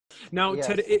Now, Yes.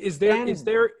 Ted,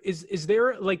 is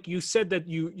there like you said that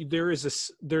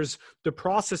there's the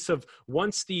process of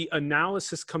once the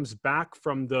analysis comes back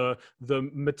from the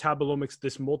metabolomics,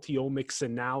 this multi-omics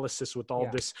analysis with all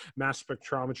this mass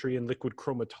spectrometry and liquid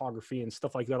chromatography and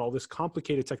stuff like that, all this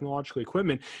complicated technological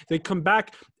equipment, they come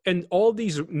back and all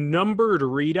these numbered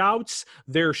readouts,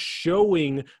 they're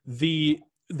showing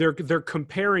they're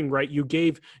comparing, right? You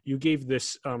gave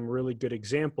this really good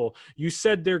example. You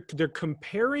said they're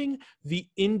comparing the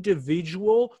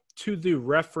individual to the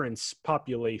reference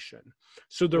population.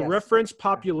 So the reference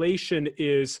population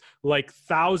is like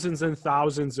thousands and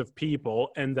thousands of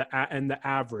people, and the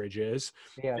average is,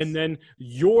 and then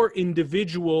your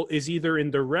individual is either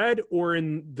in the red or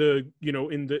in the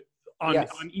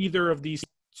on either of these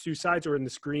two sides or in the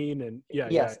screen, and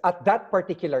at that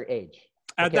particular age.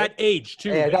 At that age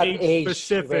too, that age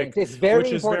specific, it's very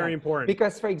which important, is very important.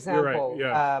 Because, for example,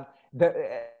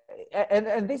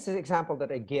 and this is an example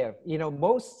that I give.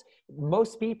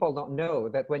 Most people don't know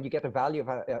that when you get a value of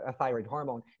a thyroid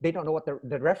hormone, they don't know what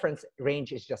the reference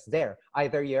range is. Just there,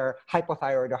 either you're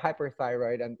hypothyroid or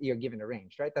hyperthyroid, and you're given a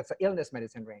range, right? That's the illness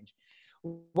medicine range.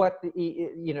 What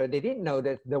they didn't know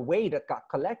that the way that got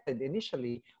collected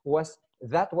initially was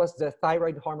the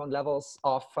thyroid hormone levels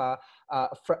of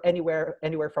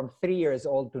anywhere from 3 years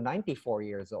old to 94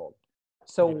 years old.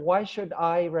 So why should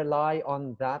I rely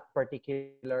on that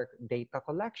particular data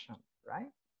collection,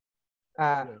 right?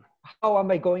 How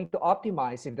am I going to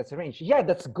optimize if that's a range? Yeah,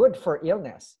 that's good for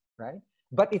illness, right?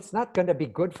 But it's not going to be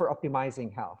good for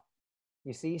optimizing health.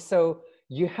 You see, so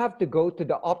you have to go to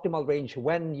the optimal range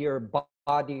when your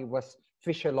body was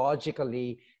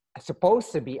physiologically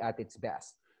supposed to be at its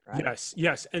best. Right?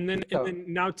 Yes. And then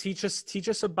now teach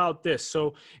us about this.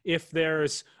 So if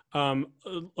there's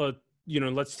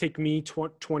let's take me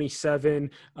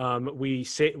 27.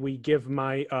 We give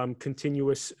my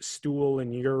continuous stool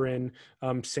and urine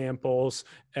samples,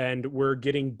 and we're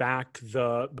getting back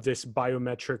this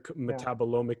biometric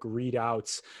metabolomic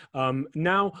readouts.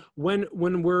 Now, when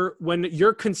you're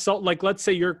let's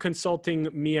say you're consulting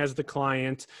me as the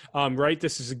client, right?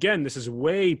 This is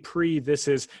way pre. This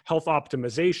is health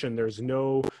optimization. There's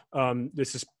no.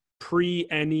 This is pre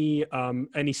any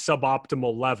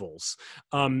suboptimal levels.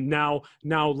 Now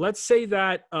let's say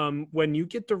that when you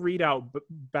get the readout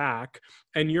back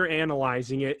and you're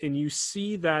analyzing it and you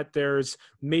see that there's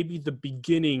maybe the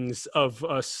beginnings of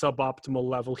a suboptimal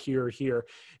level here.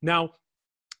 Now,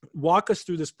 walk us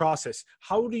through this process.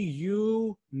 How do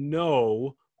you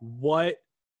know what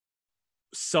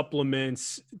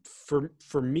supplements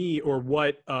for me, or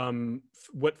what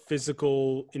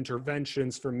physical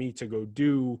interventions for me to go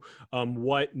do,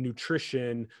 what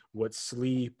nutrition, what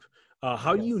sleep,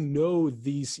 how do you know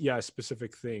these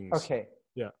specific things? Okay.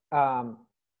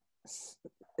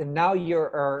 Now you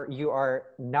are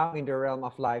now in the realm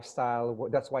of lifestyle.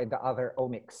 That's why the other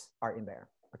omics are in there.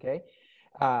 Okay.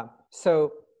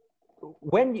 So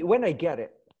when I get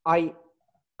it, I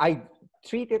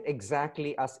treat it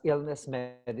exactly as illness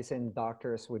medicine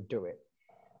doctors would do it,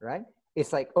 right?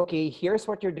 It's like, okay, here's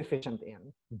what you're deficient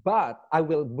in, but I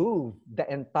will move the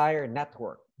entire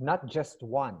network, not just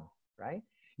one, right?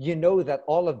 You know that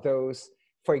all of those,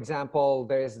 for example,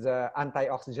 there's the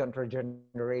antioxidant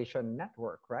regeneration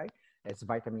network, right? It's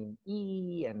vitamin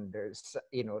E, and there's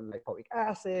lipoic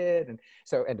acid,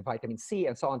 and vitamin C,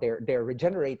 and so on. They're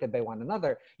regenerated by one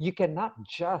another. You cannot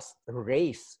just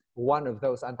raise one of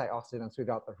those antioxidants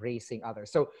without raising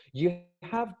others. So you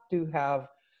have to have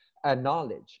a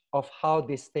knowledge of how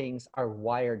these things are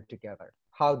wired together,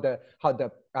 how the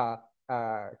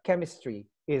chemistry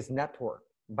is networked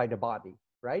by the body,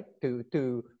 right?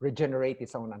 To regenerate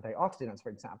its own antioxidants,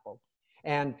 for example.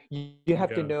 And you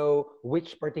have to know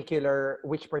which particular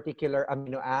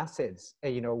amino acids,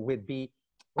 would be,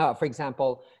 for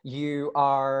example, you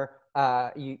are,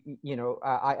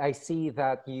 I see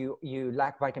that you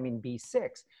lack vitamin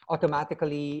B6.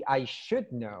 Automatically, I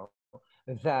should know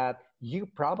that you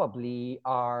probably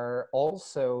are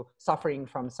also suffering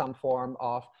from some form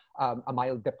of a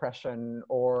mild depression,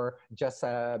 or just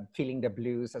feeling the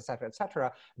blues,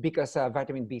 etc., because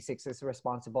vitamin B6 is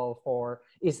responsible for,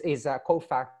 is a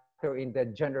cofactor in the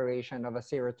generation of a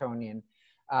serotonin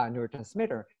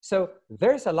neurotransmitter. So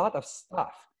there's a lot of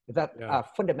stuff that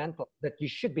fundamental that you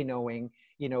should be knowing,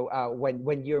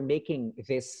 when you're making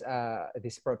this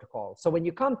protocol. So when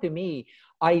you come to me,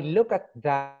 I look at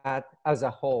that as a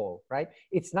whole, right?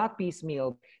 It's not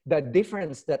piecemeal. The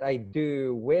difference that I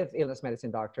do with illness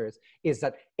medicine doctors is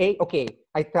that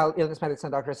I tell illness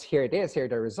medicine doctors, here it is, here are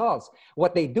the results.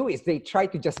 What they do is they try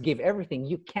to just give everything.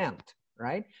 You can't,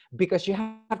 right? Because you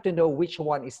have to know which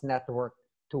one is networked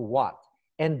to what.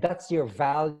 And that's your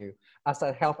value as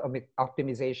a health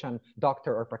optimization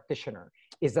doctor or practitioner,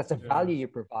 is that's a value you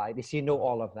provide, is you know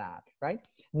all of that, right?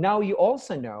 Now you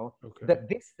also know that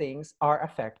these things are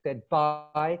affected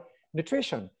by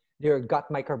nutrition. Your gut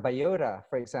microbiota,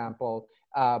 for example,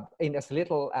 in as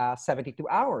little as 72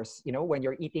 hours, you know, when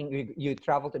you're eating, you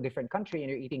travel to a different country and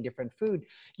you're eating different food,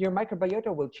 your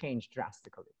microbiota will change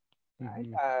drastically, right?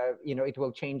 You know, it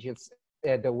will change its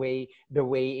the way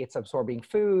it's absorbing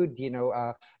food. You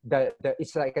know,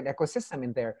 it's like an ecosystem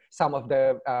in there. Some of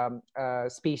the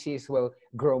species will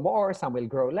grow more, some will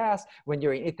grow less. When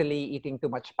you're in Italy eating too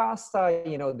much pasta,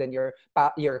 you know, then your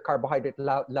carbohydrate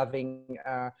loving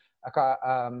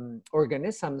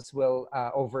organisms will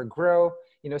overgrow.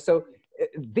 You know, so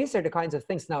these are the kinds of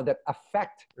things now that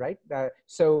affect, right?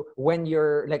 So when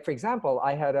you're like, for example,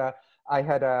 I had a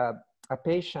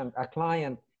patient, a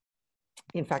client,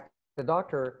 in fact, the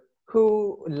doctor,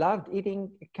 who loved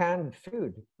eating canned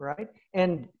food, right?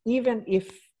 And even if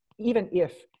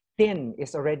tin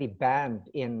is already banned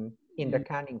in the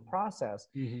canning process,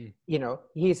 you know,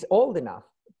 he's old enough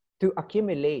to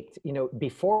accumulate, you know,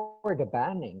 before the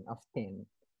banning of tin,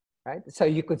 right? So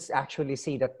you could actually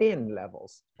see the tin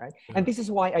levels, right? And this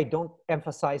is why I don't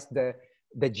emphasize the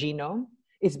genome.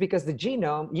 It's because the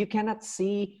genome, you cannot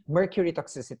see mercury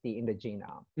toxicity in the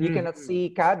genome. You cannot see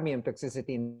cadmium toxicity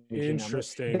in the genome.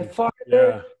 Interesting.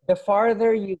 The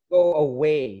farther you go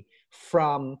away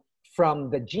from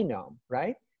the genome,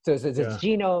 right? So it's the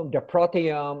genome, the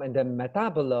proteome, and the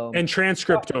metabolome. And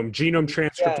transcriptome, genome,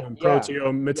 transcriptome,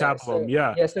 proteome,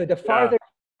 metabolome. So the farther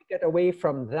you get away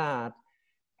from that,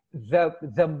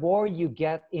 the more you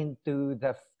get into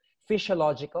the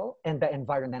physiological and the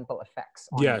environmental effects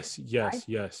on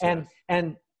you,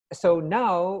 and so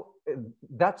now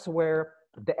that's where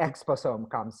the exposome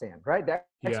comes in, right? The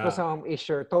exposome is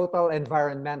your total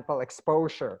environmental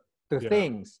exposure to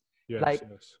things like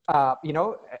you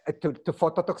know, to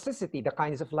phototoxicity, the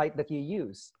kinds of light that you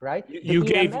use, right? You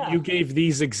gave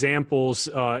these examples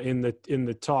in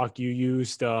the talk. You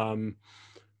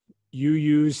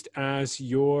used as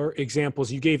your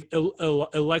examples, you gave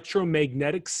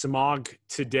electromagnetic smog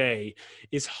today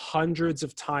is hundreds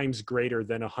of times greater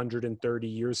than 130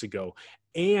 years ago.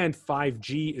 And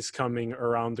 5G is coming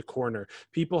around the corner.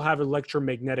 People have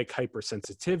electromagnetic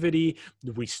hypersensitivity,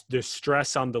 the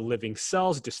stress on the living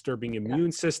cells, disturbing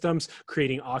immune systems,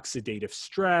 creating oxidative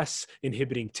stress,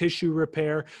 inhibiting tissue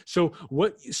repair. So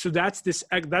that's this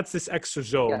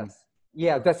exosome.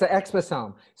 Yeah, that's the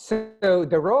exposome. So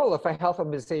the role of a health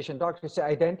optimization doctor is to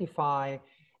identify,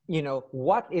 you know,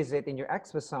 what is it in your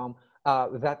exposome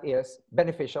that is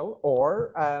beneficial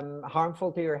or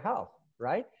harmful to your health,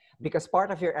 right? Because part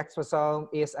of your exposome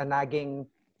is a nagging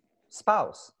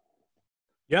spouse.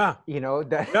 Yeah. You know,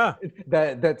 the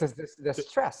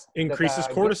stress increases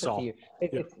cortisol.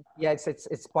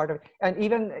 It's part of it. And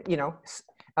even, you know,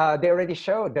 they already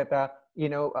showed that you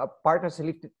know, partners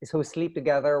who sleep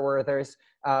together where there's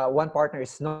one partner is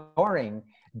snoring,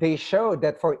 they showed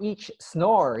that for each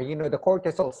snore, you know, the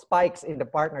cortisol spikes in the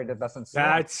partner that doesn't snore.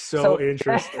 That's so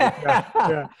interesting.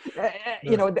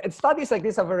 You know, studies like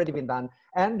this have already been done,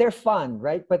 and they're fun,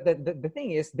 right? But the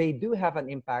thing is, they do have an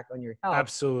impact on your health.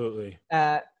 Absolutely.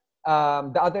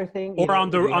 The other thing, or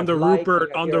on the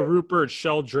Rupert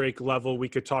Sheldrake level, we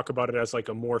could talk about it as like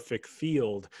a morphic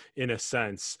field in a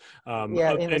sense. And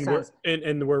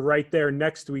we're right there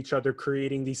next to each other,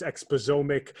 creating these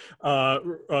exposomic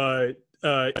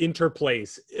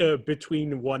interplays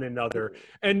between one another.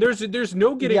 And there's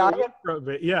no getting away from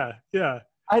it.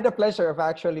 I had the pleasure of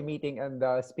actually meeting and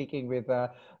speaking with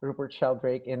Rupert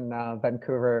Sheldrake in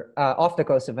Vancouver, off the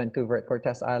coast of Vancouver at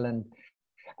Cortes Island.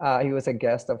 He was a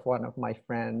guest of one of my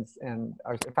friends, and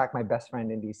in fact, my best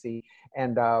friend in DC.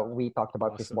 And we talked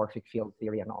about this morphic field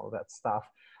theory and all that stuff.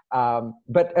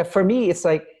 But for me, it's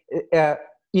like,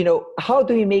 you know, how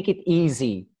do we make it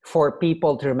easy for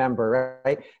people to remember,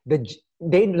 right?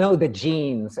 They know the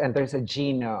genes and there's a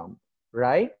genome,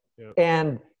 right? Yeah.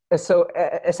 And so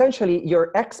essentially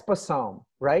your exposome,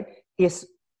 right, is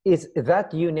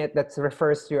that unit that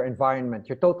refers to your environment,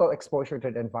 your total exposure to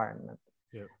the environment.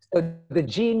 Yeah. So the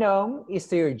genome is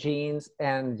to your genes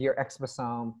and your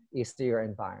exposome is to your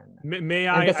environment. May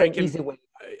I? That's an easy way.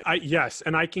 Yes,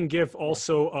 and I can give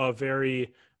also a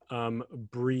very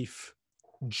brief.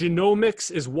 Genomics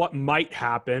is what might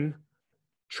happen.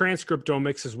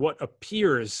 Transcriptomics is what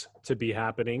appears to be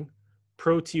happening.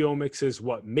 Proteomics is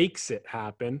what makes it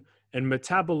happen. And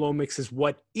metabolomics is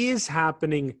what is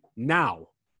happening now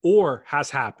or has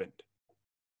happened.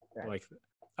 Okay. Like that.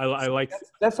 I like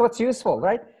that's what's useful,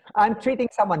 right? I'm treating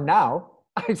someone now,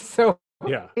 so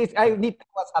I need to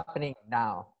know what's happening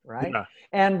now. right? Yeah.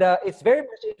 And it's very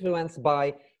much influenced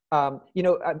by, I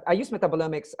use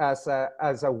metabolomics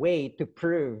as a way to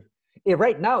prove.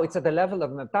 Right now, it's at the level of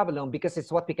metabolome because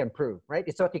it's what we can prove, right?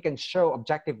 It's what we can show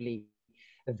objectively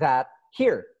that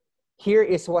here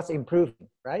is what's improving,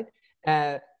 right?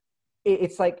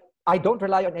 It's like I don't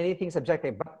rely on anything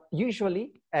subjective, but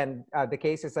usually, and the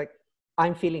case is like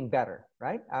I'm feeling better,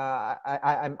 right?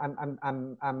 I'm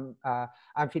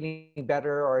feeling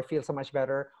better, or I feel so much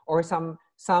better. Or some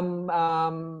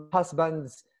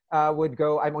husbands would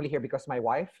go, I'm only here because my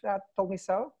wife told me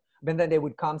so. But then they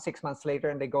would come 6 months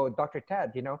later and they go, Dr.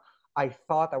 Ted, I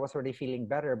thought I was already feeling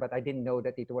better, but I didn't know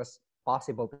that it was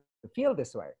possible to feel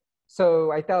this way.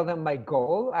 So I tell them my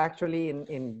goal actually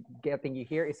in getting you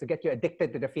here is to get you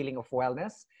addicted to the feeling of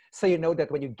wellness. So you know that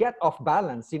when you get off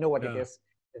balance, you know what it is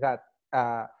that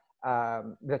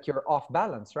that you're off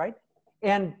balance, right?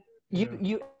 And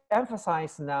you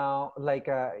emphasize now like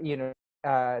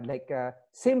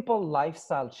simple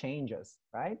lifestyle changes,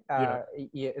 right? Like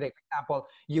for example,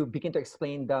 you begin to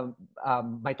explain the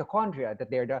mitochondria, that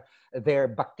they're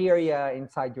bacteria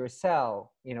inside your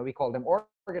cell. We call them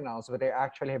organelles, but they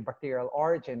actually have bacterial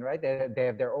origin, right? They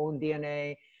have their own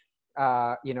DNA.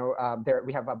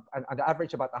 We have on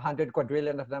average about 100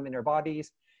 quadrillion of them in our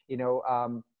bodies.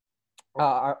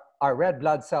 Our red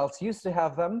blood cells used to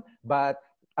have them, but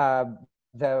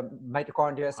the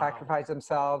mitochondria sacrifice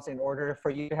themselves in order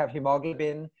for you to have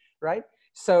hemoglobin, right?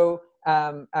 So,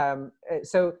 and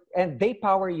they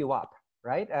power you up,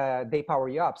 right? They power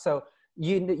you up. So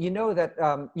you know that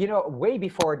way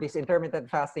before this intermittent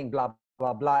fasting, blah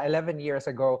blah blah, 11 years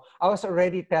ago, I was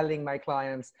already telling my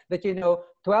clients that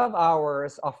 12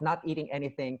 hours of not eating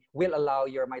anything will allow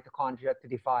your mitochondria to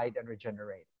divide and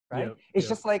regenerate, right? It's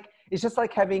just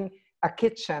like having a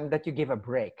kitchen that you give a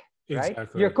break. Right?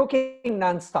 Exactly. You're cooking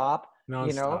nonstop,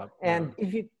 and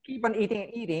if you keep on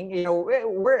eating,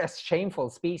 we're a shameful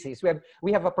species.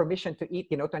 We have a permission to eat,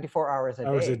 24 hours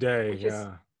a day.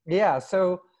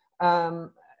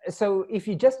 So if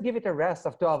you just give it a rest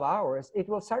of 12 hours, it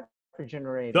will start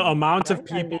regenerating. The amount of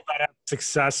people that have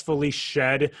successfully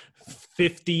shed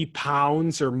 50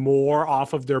 pounds or more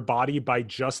off of their body by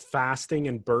just fasting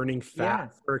and burning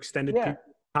fat for extended periods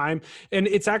time. And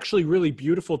it's actually really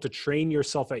beautiful to train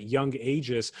yourself at young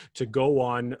ages to go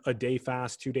on a day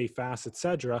fast, 2-day fast,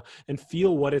 etc., and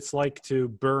feel what it's like to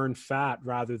burn fat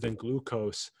rather than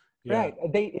glucose. Right.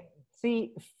 They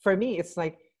see, for me, it's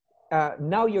like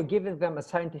now you're giving them a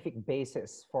scientific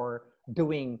basis for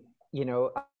doing,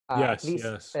 at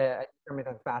least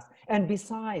intermittent fast. And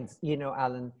besides,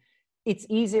 Alan, it's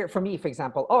easier for me, for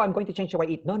example, I'm going to change the way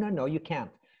I eat. No, you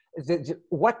can't.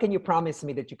 What can you promise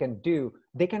me that you can do?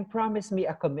 They can promise me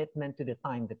a commitment to the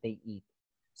time that they eat.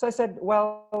 So I said,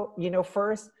 well,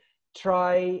 first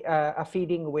try a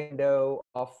feeding window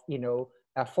of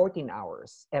 14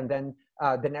 hours, and then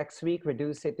the next week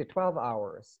reduce it to 12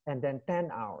 hours, and then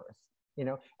 10 hours,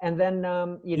 and then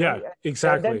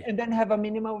exactly, and then have a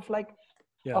minimum of 8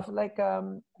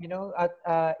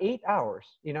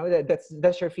 hours.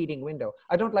 That's your feeding window.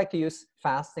 I don't like to use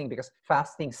fasting because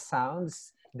fasting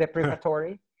sounds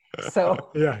deprivatory. So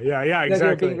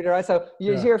exactly. So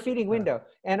your feeding window,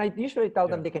 and I usually tell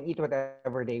them they can eat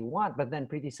whatever they want, but then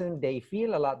pretty soon they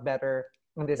feel a lot better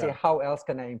when they say, how else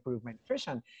can I improve my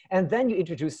nutrition? And then you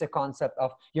introduce the concept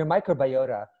of your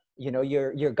microbiota.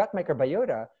 Your gut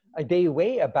microbiota, they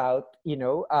weigh about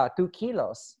 2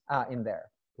 kilos in there.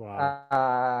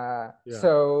 Wow.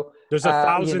 So there's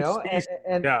 1,000 species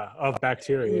of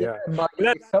bacteria.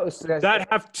 That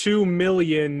have 2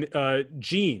 million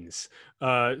genes,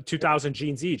 2,000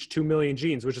 genes each, 2 million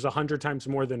genes, which is 100 times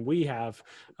more than we have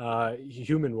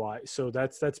human-wise. So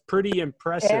that's pretty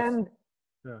impressive. And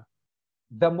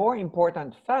the more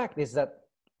important fact is that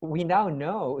we now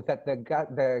know that the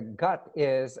gut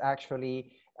is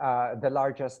actually the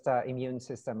largest immune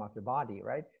system of the body,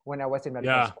 right? When I was in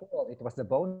medical school, it was the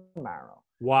bone marrow.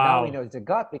 Wow. Now we know it's the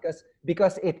gut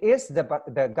because it is the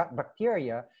gut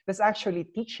bacteria that's actually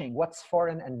teaching what's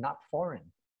foreign and not foreign,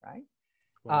 right?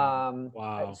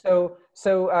 Wow. So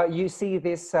you see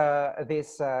this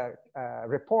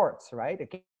reports, right?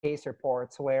 Case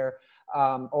reports where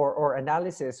or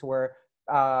analysis where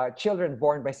children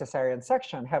born by cesarean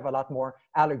section have a lot more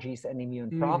allergies and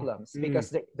immune problems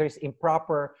because there's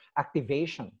improper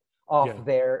activation of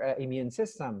their immune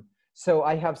system. So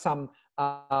I have some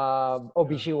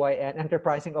OBGYN,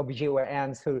 enterprising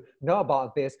OBGYNs who know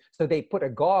about this. So they put a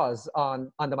gauze on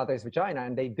the mother's vagina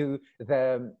and they do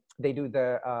the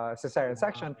cesarean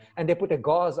section, and they put a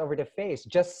gauze over the face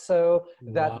just so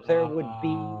that there would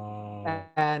be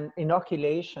an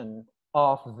inoculation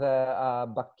of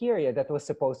the bacteria that was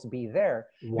supposed to be there.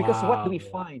 Because what do we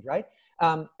find, right?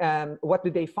 What do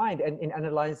they find? And in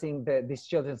analyzing these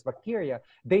children's bacteria,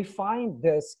 they find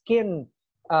the skin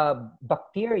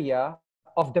bacteria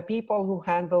of the people who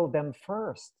handle them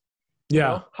first. You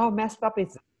know, how messed up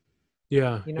is it?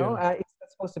 You know, it's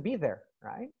not supposed to be there,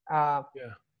 right?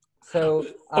 So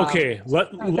okay,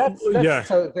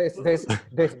 so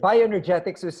there's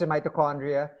bioenergetics, which is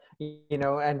mitochondria, you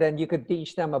know, and then you could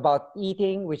teach them about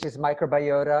eating, which is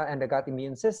microbiota and the gut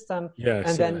immune system.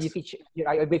 And then you teach, you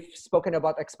know, we've spoken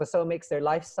about exposomics, their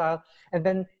lifestyle, and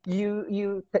then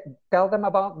you tell them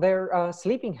about their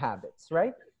sleeping habits,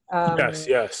 right?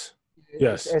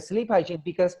 Sleep hygiene,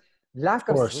 because lack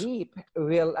of sleep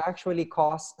will actually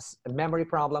cause memory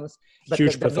problems. But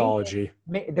huge pathology.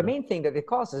 The main thing that it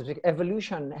causes,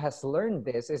 evolution has learned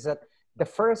this, is that the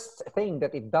first thing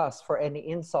that it does for any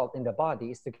insult in the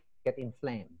body is to get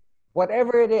inflamed.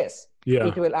 Whatever it is,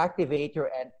 it will activate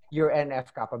your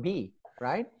NF-kappa B,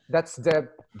 right? That's the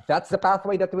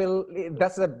pathway that will,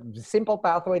 that's a simple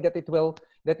pathway that it will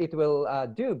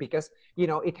do, because, you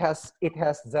know, it has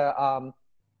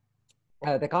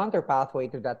the counter pathway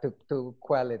to that to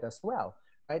quell it as well,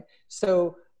 right?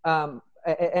 So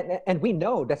and we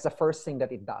know that's the first thing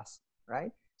that it does,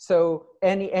 right? So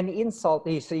any insult,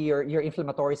 you see your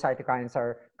inflammatory cytokines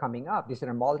are coming up. These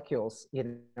are molecules,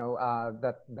 you know,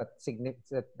 that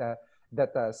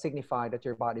signify that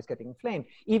your body is getting inflamed.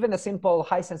 Even a simple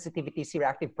high sensitivity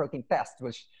C-reactive protein test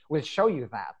will show you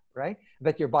that, right?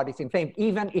 That your body's inflamed.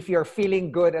 Even if you're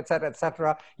feeling good, et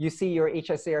cetera, you see your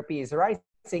hsCRP is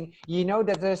rising, you know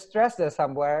that there's stress there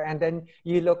somewhere, and then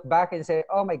you look back and say,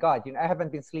 oh my God, you know, I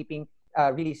haven't been sleeping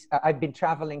I've been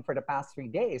traveling for the past 3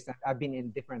 days. I've been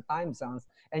in different time zones,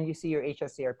 and you see your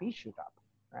hsCRP shoot up,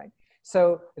 right?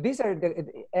 So these are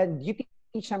and you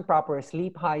teach them proper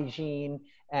sleep hygiene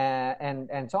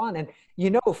and so on. And you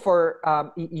know,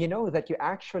 you know that you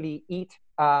actually eat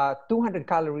 200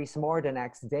 calories more the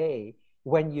next day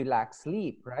when you lack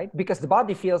sleep, right? Because the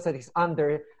body feels that it's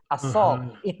under assault.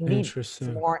 It needs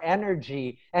more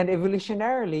energy, and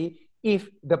evolutionarily,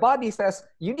 if the body says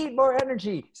you need more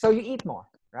energy, so you eat more,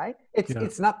 right?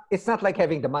 It's not like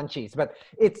having the munchies, but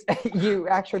it's you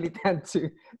actually tend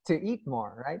to eat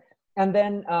more, right? And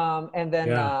then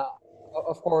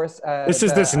of course this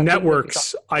is this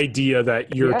networks idea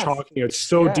that you're talking. It's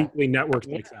so deeply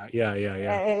networked like that.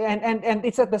 And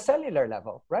it's at the cellular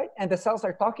level, right? And the cells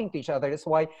are talking to each other. That's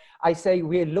why I say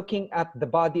we're looking at the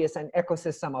body as an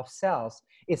ecosystem of cells.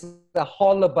 It's a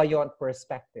holobiont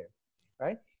perspective,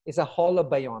 right? It's a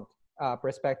holobiont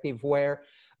perspective where,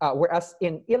 whereas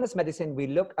in illness medicine, we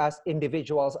look as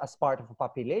individuals as part of a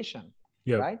population,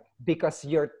 right? Because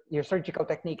your surgical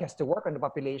technique has to work on the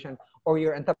population, or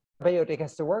your antibiotic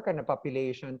has to work on the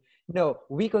population. No,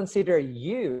 we consider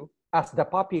you as the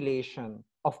population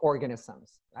of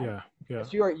organisms, right?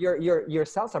 Because your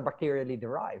cells are bacterially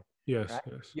derived.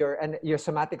 Your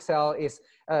somatic cell is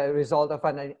a result of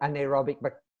an anaerobic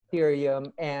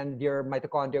bacterium, and your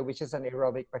mitochondria, which is an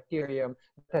aerobic bacterium,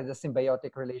 that has a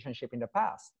symbiotic relationship in the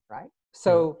past, right?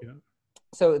 So,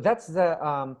 so that's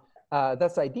the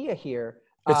idea here.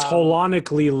 It's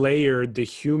holonically layered, the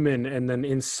human, and then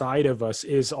inside of us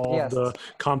is all the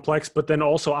complex, but then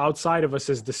also outside of us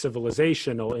is the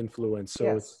civilizational influence.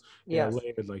 So it's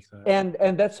layered like that.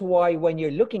 And that's why when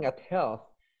you're looking at health,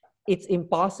 it's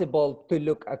impossible to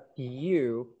look at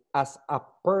you as a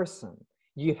person.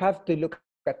 You have to look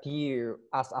at you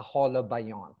as a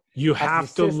holobiont. You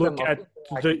have to look at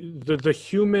the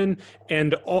human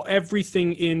and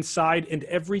everything inside and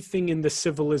everything in the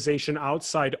civilization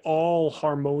outside, all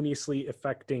harmoniously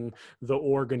affecting the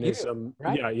organism.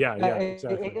 Right?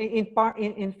 Exactly.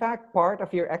 In fact, part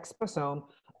of your exposome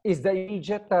is the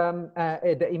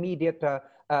immediate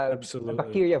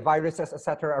bacteria, viruses,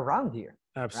 etc. around you.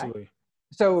 Absolutely. Right?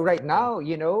 So right now,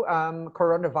 you know,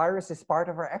 coronavirus is part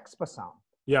of our exposome.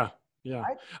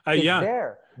 Right? It's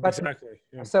there. But exactly.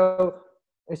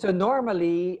 So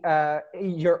normally,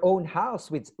 your own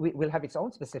house will have its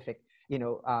own specific, you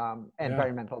know,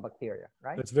 environmental bacteria,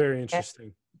 right? That's very interesting.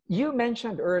 And you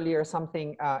mentioned earlier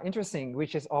something interesting,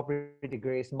 which is Aubrey de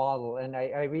Grey's model, and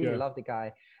I really love the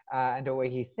guy and the way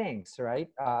he thinks, right,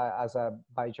 as a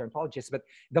biogerontologist. But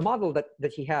the model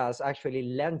that he has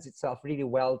actually lends itself really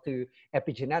well to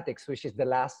epigenetics, which is the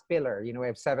last pillar. You know, we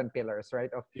have 7 pillars,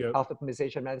 right, of health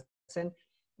optimization medicine.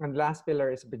 And the last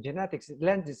pillar is epigenetics. It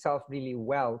lends itself really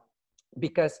well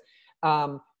because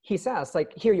he says,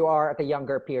 like, here you are at a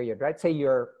younger period, right? Say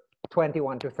you're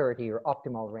 21 to 30, your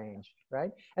optimal range,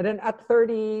 right? And then at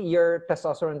 30, your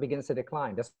testosterone begins to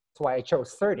decline. That's why I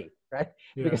chose 30, right?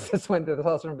 Yeah. Because that's when the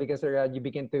testosterone begins to, you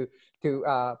begin to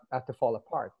fall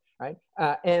apart, right?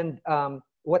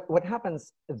 What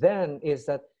happens then is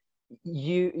that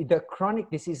the chronic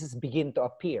diseases begin to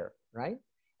appear, right?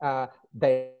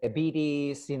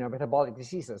 Diabetes, metabolic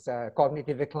diseases,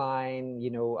 cognitive decline,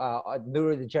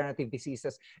 neurodegenerative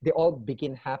diseases, they all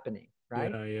begin happening,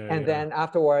 right? And then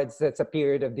afterwards, it's a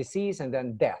period of disease and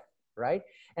then death, right?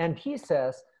 And he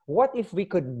says, what if we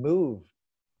could move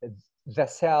the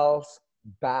cells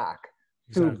back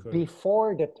to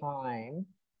before the time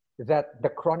that the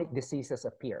chronic diseases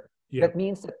appear? That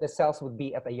means that the cells would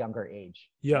be at a younger age,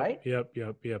 right? Yep.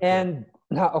 And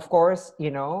now, of course,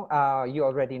 you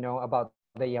already know about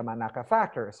the Yamanaka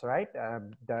factors, right?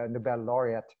 The Nobel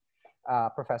laureate,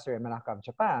 Professor Yamanaka of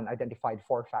Japan, identified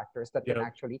 4 factors that can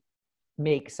actually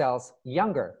make cells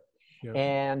younger.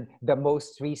 And the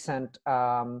most recent,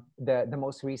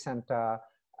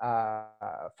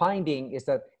 finding is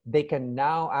that they can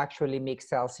now actually make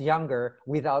cells younger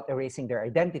without erasing their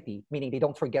identity, meaning they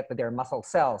don't forget that they're muscle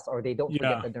cells or they don't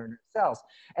forget that they're nerve cells.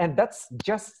 And that's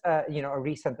just a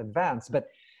recent advance. But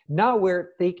now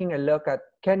we're taking a look at,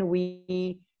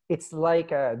 it's like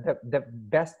the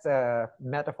best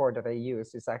metaphor that I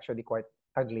use is actually quite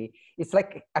ugly. It's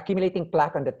like accumulating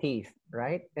plaque on the teeth,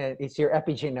 right? It's your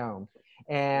epigenome.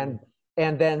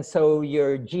 And then so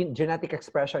your genetic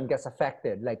expression gets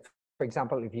affected. Like, for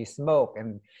example, if you smoke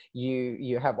and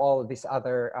you have all these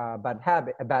other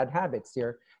bad habits,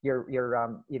 you're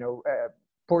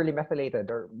poorly methylated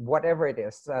or whatever it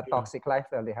is, toxic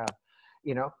lifestyle they have,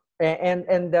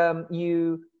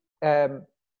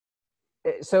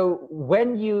 so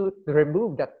when you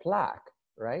remove that plaque,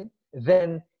 right,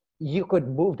 then you could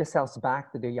move the cells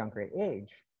back to the younger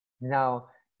age. Now,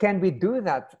 can we do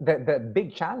that? The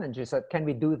big challenge is that can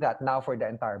we do that now for the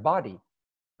entire body,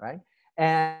 right?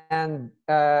 And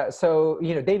so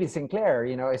David Sinclair,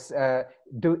 is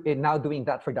now doing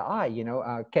that for the eye.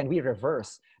 Can we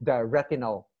reverse the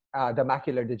retinal, the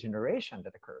macular degeneration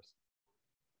that occurs,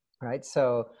 right?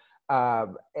 So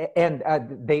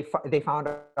they found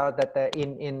out that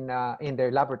in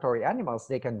their laboratory animals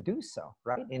they can do so,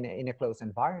 right, in a closed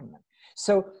environment.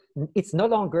 So it's no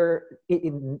longer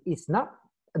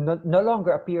no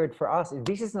longer a period for us.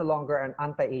 This is no longer an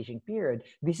anti-aging period.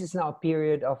 This is now a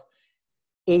period of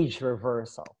age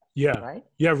reversal. Right?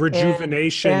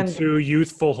 Rejuvenation to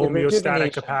youthful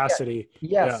homeostatic capacity.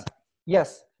 Yes.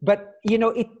 But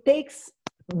it takes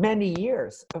many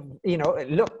years.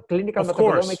 Look, clinical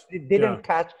metabolomics didn't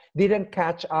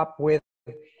catch up with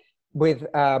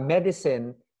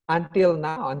medicine until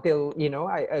now. Until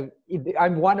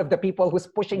I'm one of the people who's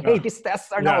pushing. Hey, these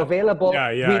tests are now available.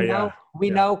 We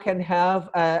now can have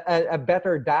a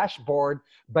better dashboard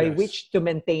by which to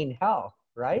maintain health.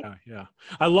 Right?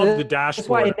 I love the dashboard. That's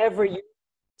why I never use.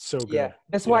 So good.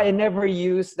 That's why I never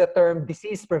use the term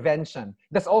disease prevention.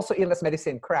 That's also illness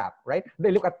medicine crap, right?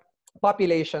 They look at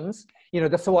populations.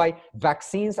 That's why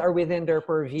vaccines are within their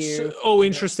purview.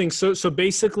 Interesting. So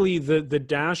basically, the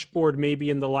dashboard maybe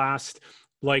in the last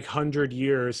 100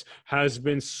 years has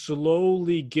been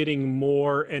slowly getting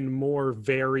more and more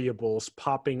variables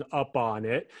popping up on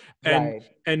it, and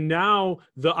now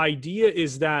the idea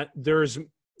is that there's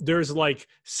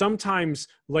sometimes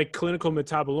clinical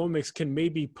metabolomics can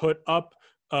maybe put up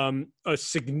a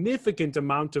significant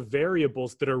amount of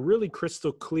variables that are really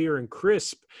crystal clear and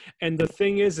crisp. And the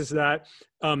thing is that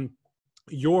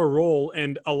your role,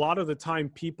 and a lot of the time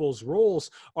people's roles,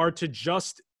 are to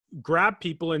just grab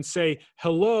people and say,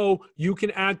 hello, you can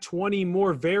add 20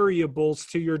 more variables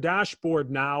to your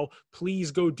dashboard now. Please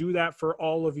go do that for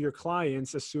all of your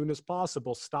clients as soon as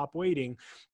possible. Stop waiting.